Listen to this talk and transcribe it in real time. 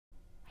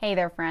Hey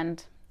there,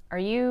 friend. Are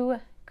you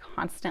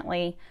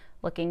constantly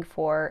looking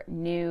for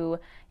new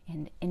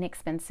and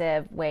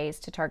inexpensive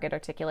ways to target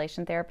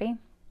articulation therapy?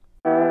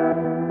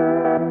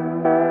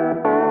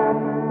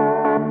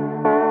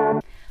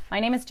 My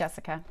name is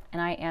Jessica, and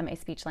I am a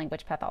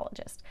speech-language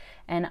pathologist.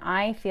 And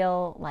I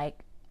feel like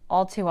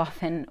all too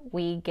often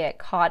we get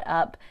caught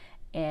up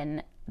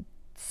in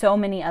so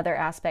many other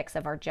aspects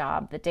of our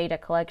job, the data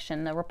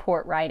collection, the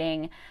report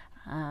writing,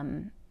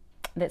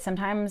 that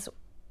sometimes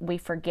we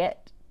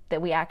forget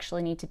that we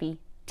actually need to be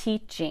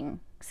teaching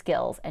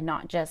skills and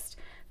not just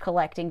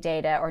collecting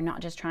data or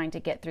not just trying to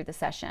get through the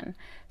session.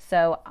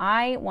 So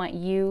I want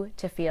you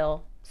to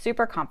feel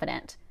super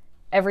confident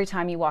every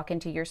time you walk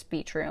into your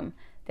speech room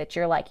that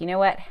you're like, you know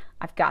what,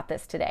 I've got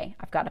this today.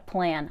 I've got a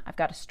plan, I've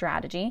got a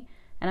strategy,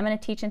 and I'm going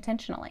to teach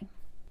intentionally.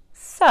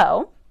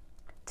 So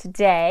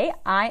today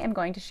I am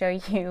going to show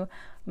you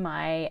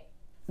my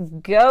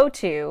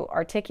go-to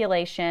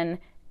articulation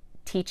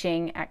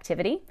teaching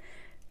activity.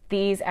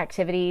 These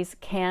activities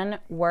can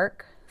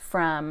work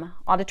from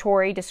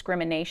auditory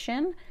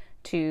discrimination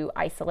to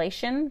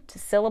isolation, to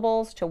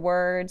syllables, to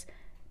words,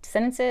 to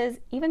sentences,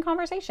 even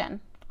conversation.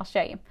 I'll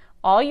show you.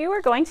 All you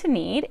are going to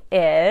need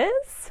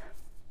is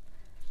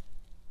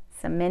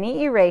some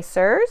mini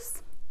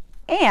erasers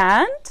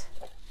and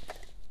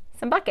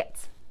some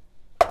buckets.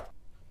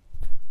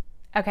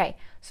 Okay,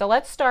 so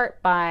let's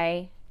start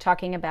by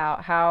talking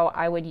about how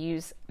I would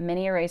use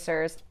mini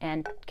erasers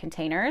and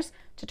containers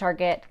to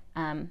target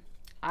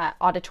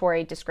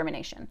auditory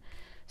discrimination.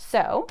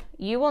 So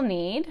you will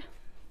need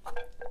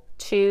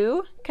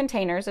 2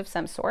 containers of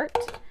some sort,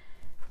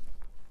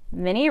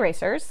 mini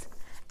erasers,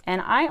 and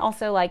I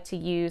also like to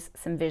use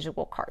some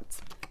visual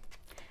cards.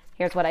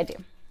 Here's what I do.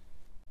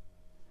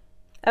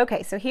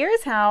 Okay, so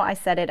here's how I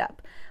set it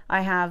up.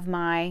 I have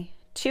my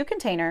 2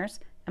 containers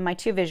and my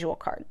 2 visual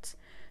cards.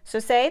 So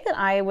say that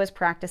I was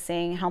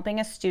practicing helping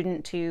a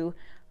student to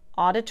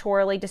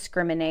auditorily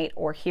discriminate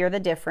or hear the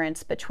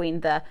difference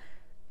between the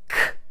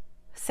k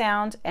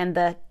sound and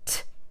the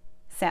t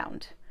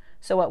sound.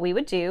 So what we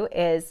would do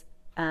is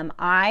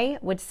I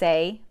would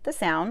say the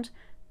sound,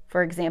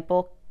 for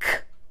example, k,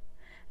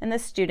 and the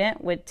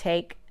student would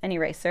take an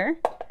eraser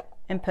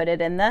and put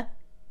it in the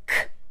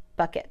k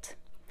bucket.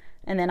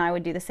 And then I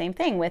would do the same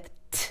thing with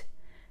t.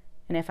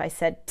 And if I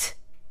said t,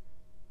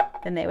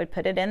 then they would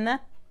put it in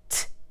the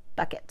t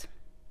bucket.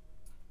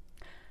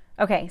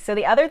 Okay, so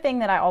the other thing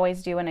that I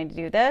always do when I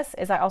do this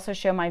is I also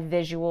show my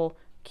visual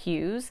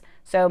cues.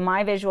 So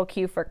my visual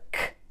cue for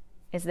k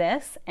is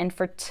this, and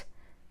for t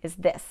is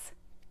this,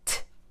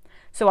 t.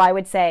 So I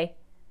would say,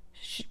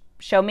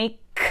 show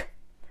me k,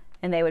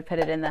 and they would put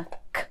it in the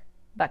k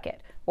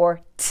bucket,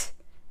 or t,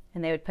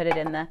 and they would put it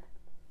in the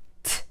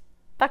t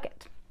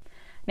bucket.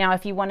 Now,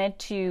 if you wanted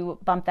to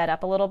bump that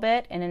up a little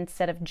bit, and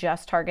instead of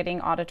just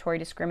targeting auditory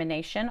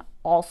discrimination,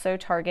 also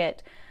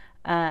target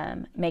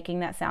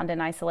making that sound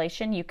in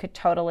isolation, you could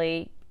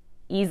totally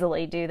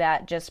easily do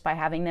that just by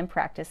having them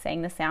practice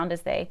saying the sound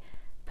as they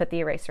put the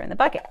eraser in the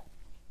bucket.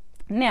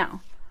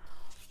 Now,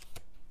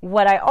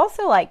 what I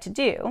also like to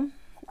do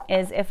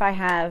is if I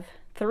have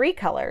 3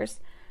 colors,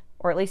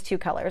 or at least 2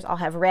 colors, I'll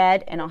have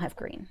red and I'll have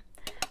green.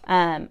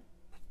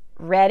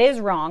 Red is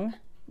wrong,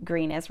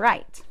 green is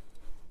right.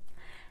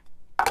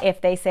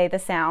 If they say the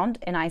sound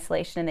in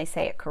isolation and they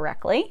say it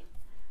correctly,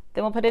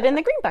 then we'll put it in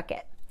the green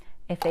bucket.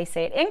 If they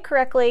say it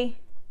incorrectly,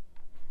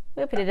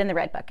 we'll put it in the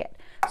red bucket.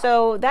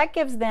 So that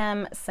gives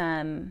them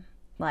some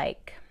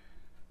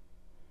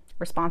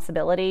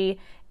responsibility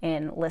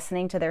in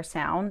listening to their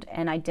sound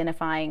and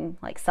identifying,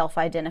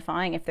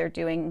 self-identifying if they're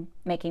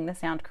making the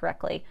sound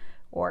correctly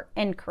or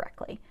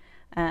incorrectly.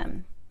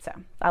 So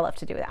I love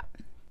to do that.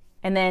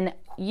 And then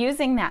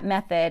using that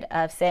method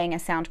of saying a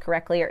sound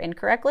correctly or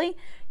incorrectly,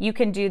 you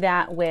can do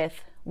that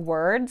with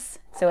words.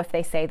 So if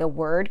they say the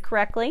word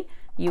correctly,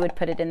 you would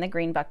put it in the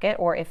green bucket,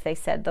 or if they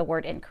said the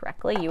word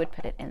incorrectly, you would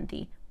put it in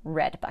the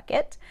red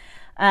bucket.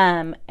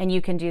 And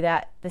you can do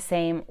that the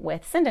same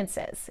with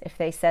sentences. If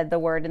they said the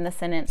word in the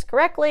sentence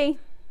correctly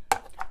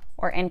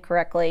or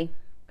incorrectly,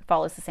 it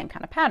follows the same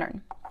kind of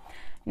pattern.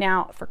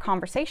 Now, for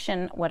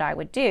conversation, what I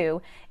would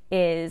do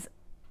is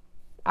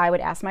I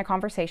would ask my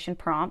conversation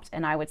prompt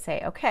and I would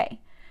say, okay,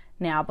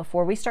 now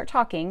before we start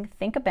talking,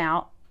 think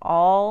about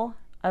all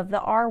of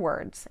the R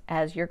words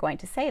as you're going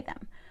to say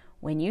them.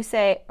 When you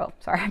say, oh,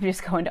 sorry, I'm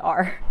just going to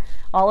R,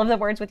 all of the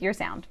words with your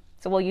sound.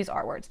 So we'll use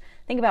R words.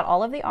 Think about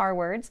all of the R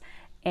words,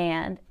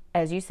 and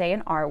as you say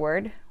an R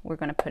word, we're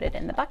going to put it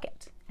in the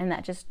bucket. And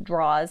that just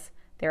draws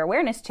their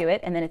awareness to it,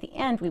 and then at the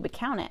end we would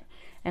count it.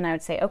 And I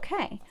would say,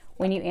 okay,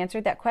 when you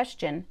answered that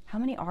question, how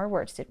many R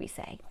words did we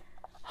say?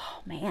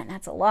 Oh man,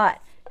 that's a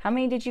lot. How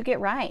many did you get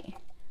right?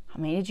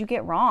 How many did you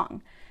get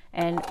wrong?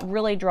 And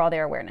really draw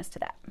their awareness to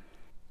that.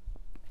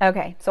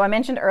 Okay, so I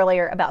mentioned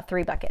earlier about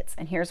 3 buckets,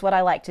 and here's what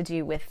I like to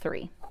do with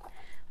 3.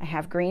 I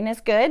have green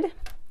is good,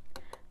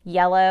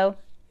 yellow,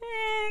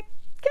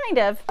 kind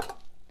of,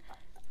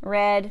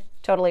 red,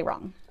 totally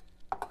wrong,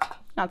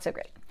 not so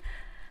great.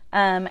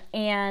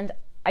 And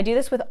I do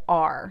this with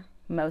R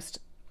most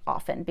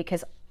often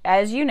because,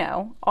 as you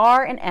know,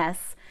 R and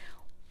S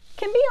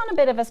can be on a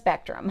bit of a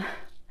spectrum.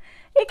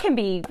 It can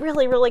be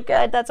really, really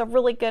good. That's a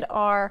really good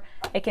R.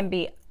 It can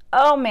be,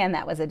 oh man,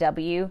 that was a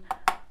W.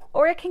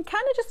 Or it can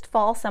kind of just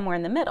fall somewhere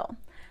in the middle.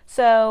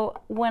 So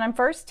when I'm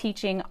first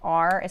teaching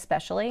R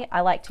especially,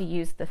 I like to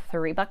use the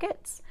 3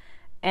 buckets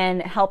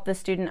and help the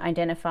student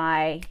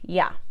identify,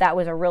 yeah, that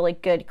was a really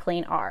good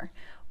clean R.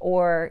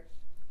 Or,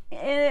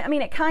 I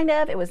mean,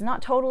 it was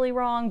not totally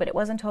wrong, but it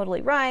wasn't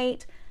totally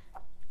right.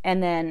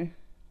 And then,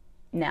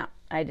 no,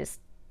 I just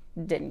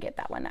didn't get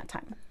that one that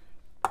time.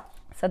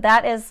 So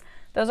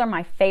those are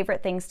my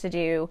favorite things to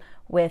do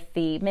with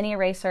the mini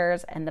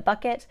erasers and the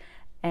bucket.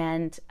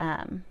 And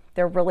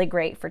they're really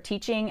great for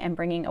teaching and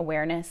bringing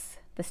awareness,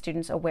 the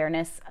students'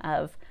 awareness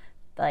of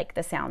like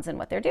the sounds and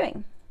what they're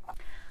doing.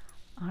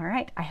 All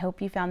right, I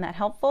hope you found that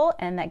helpful,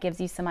 and that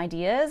gives you some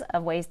ideas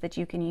of ways that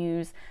you can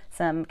use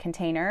some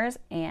containers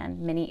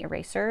and mini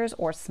erasers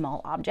or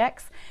small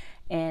objects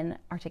in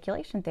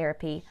articulation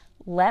therapy.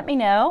 Let me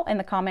know in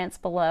the comments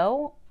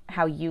below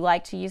how you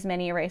like to use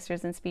mini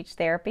erasers in speech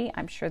therapy.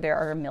 I'm sure there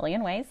are a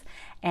million ways.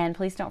 And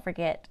please don't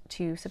forget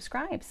to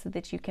subscribe so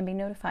that you can be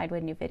notified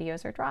when new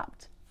videos are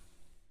dropped.